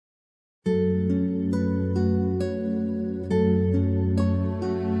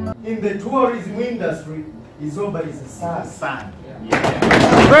in the tourism industry, Izoba is a son.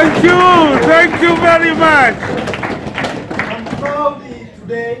 Thank you very much. I'm proud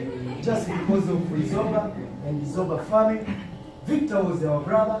today just because of Izoba and Izoba family. Victor was our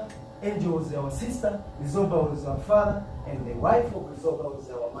brother, Angel was our sister, Izoba was our father, and the wife of Izoba was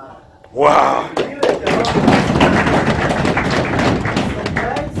our mother. Wow. So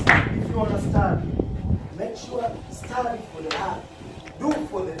guys, if you want to study, make sure study for the art. Do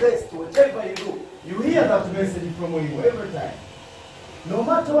for the best, whatever you do. You hear that message from you every time. No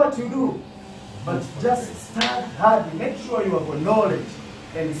matter what you do, but just study hard. Make sure you have knowledge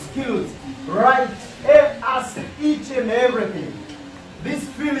and skills. Right? Ask each and everything. This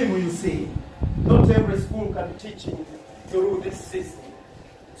film you see, not every school can teach you through this system.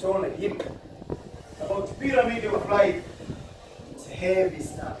 It's only him. About pyramid of life, it's heavy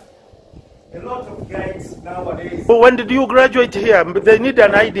stuff. A lot of guys nowadays. But when did you graduate here? They need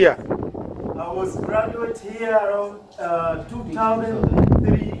an idea. I was graduate here around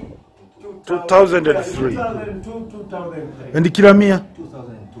 2003. 2003. 2002, 2003. And the Kiramia?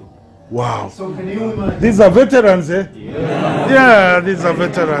 2002. Wow. So can you imagine? These are veterans, eh? Yeah, these are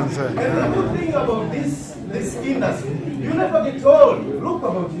veterans. And the good thing about this industry, you never get old. Look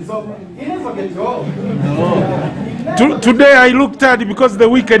about Izoba. You never get old. No. Today I looked at it because the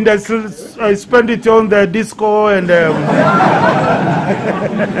weekend I spent it on the disco and...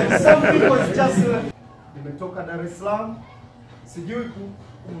 Some people just... Nimetoka Dar es Salaam, sijui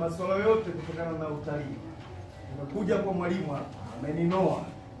masuala yote kutokana na utalii. Nimekuja kwa mwalimu ameninoa.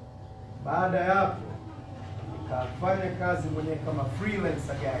 Baada ya hapo, nikafanya kazi mwenyewe kama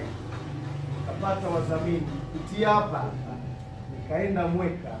freelancer guy. Nikapata wadhamini kutia hapa. Nikaenda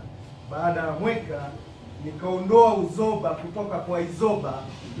Mweka. Baada ya Mweka, nikaondoa Uzoba kutoka kwa Izoba.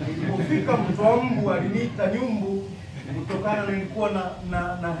 Nilipofika Mtwambu aliniita Nyumbu kutokana na nilikuwa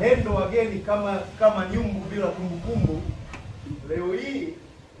na hendo wageni kama Nyumbu bila kumbukumbu. Leo hii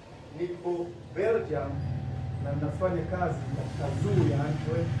nipo Belgium na nafanya kazi katika zoo ya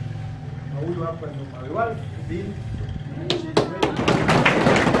Antwerp. Na huyu hapa ndio my wife Bill.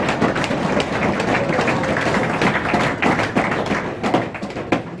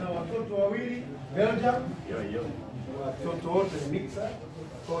 Na watoto wawili Belgium. Watoto wote ni mixer.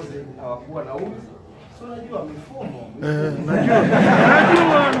 Koze hawakuwa na umri. So najua mifumo.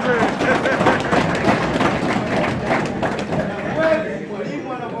 Najua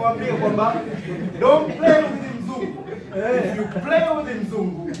mwalimu anakuambia kwamba don't play with mzungu. If you play with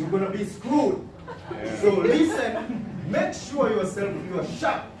mzungu, you're going to be screwed. So listen, make sure yourself you are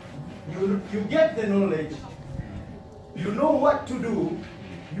sharp. You get the knowledge. You know what to do.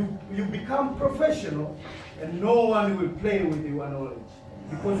 You become professional, and no one will play with your knowledge.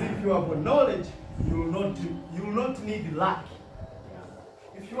 Because if you have a knowledge, you will not need luck.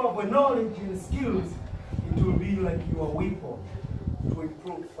 If you have a knowledge and skills, it will be like your weapon to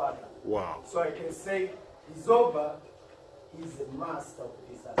improve further. Wow. So I can say, Izoba is the master of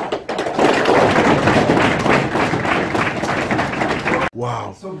this art.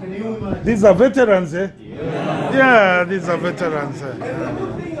 Wow. So can you imagine? These are veterans, eh? Yeah, these are veterans. And the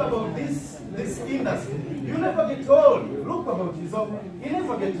good thing about this industry, you never get old. Look about Izoba. You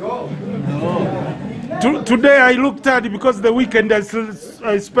never get old. No. Today I looked at it because the weekend I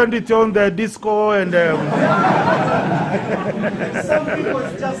spent it on the disco and... Some people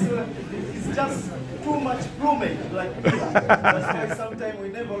it's just too much plumage. Like that's why sometimes we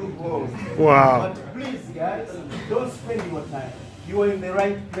never look old. Wow. But please, guys, don't spend your time. You are in the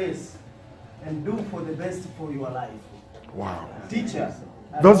right place, and do for the best for your life. Wow. Teachers.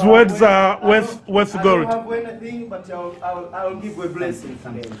 Those words are worth gold. I don't have anything, but I'll give you a blessing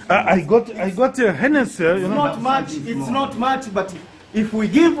today. I got a Hennessy, you know. It's not much, but if we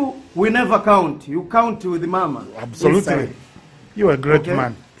give, we never count. You count with the mama. Absolutely. Inside. You're a great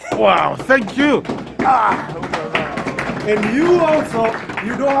man. Wow, thank you. And you also,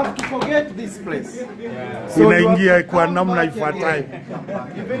 you don't have to forget this place. Yeah. So even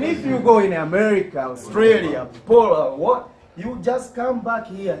if you go in America, Australia, Poland, what? You just come back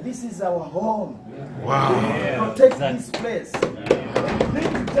here. This is our home. Wow. Protect this place. And you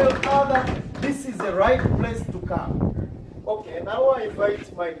need to tell others this is the right place to come. Okay, now I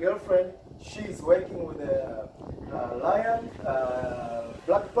invite my girlfriend. She's working with a lion,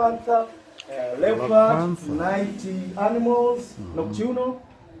 black panther, leopard, night animals, nocturnal.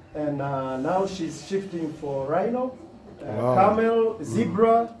 And now she's shifting for rhino, camel,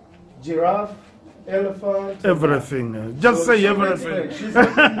 zebra, giraffe, elephant. Everything. Just say everything. She's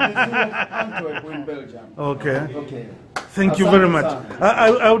in Antwerp in Belgium. Okay. Okay. Thank you very much.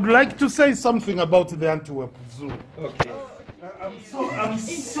 I would like to say something about the Antwerp Zoo. Okay. I'm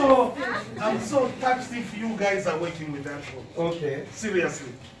so touched if you guys are working with that one. Okay.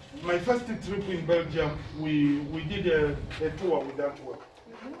 Seriously. My first trip in Belgium, we did a tour with that one.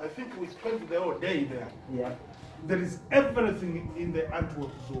 I think we spent the whole day there. Yeah. There is everything in the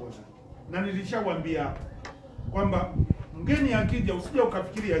Antwerp zoo. Na nilishawambia kwamba mgeni akija usije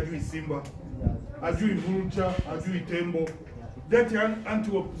ukafikiri ajui simba, ajui vulture, ajui tembo. That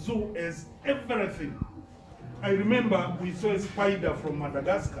Antwerp zoo is everything. I remember we saw a spider from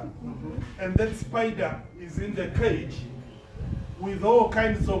Madagascar, and that spider is in the cage with all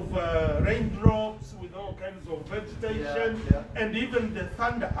kinds of raindrops, with all kinds of vegetation, and even the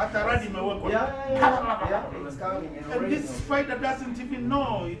thunder. And this spider doesn't even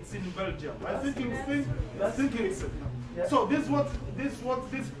know it's in Belgium. I think it's so this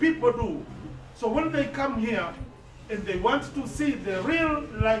what these people do. So when they come here and they want to see the real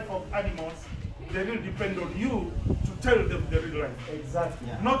life of animals, they will depend on you to tell them the real life. Exactly.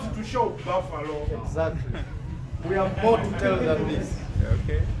 Not to show buffalo. Exactly. We have more to tell than this.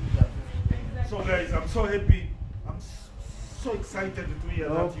 Okay. So guys, I'm so happy. I'm so excited to hear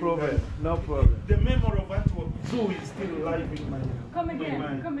that you guys. No problem. The memory of Antwerp Zoo is still alive in my mind. Come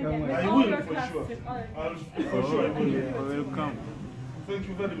again. I will for sure. For sure I will. Welcome. Thank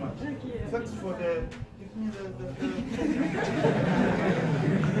you very much. Thank you. Thanks for the. Give me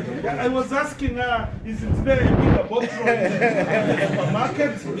I was asking her, is it there a bigger bottle in the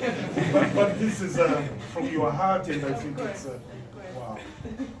supermarket? But this is from your heart, and I think it's wow.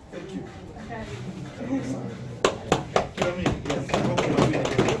 Thank you.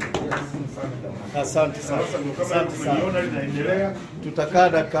 Asante sana. Asante sana. Tutakaa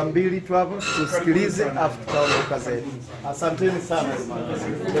dakika mbili tu hapo tusikilize afu tutaondoka zetu. Asanteni sana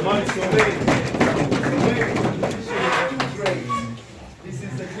jamani. Jamani,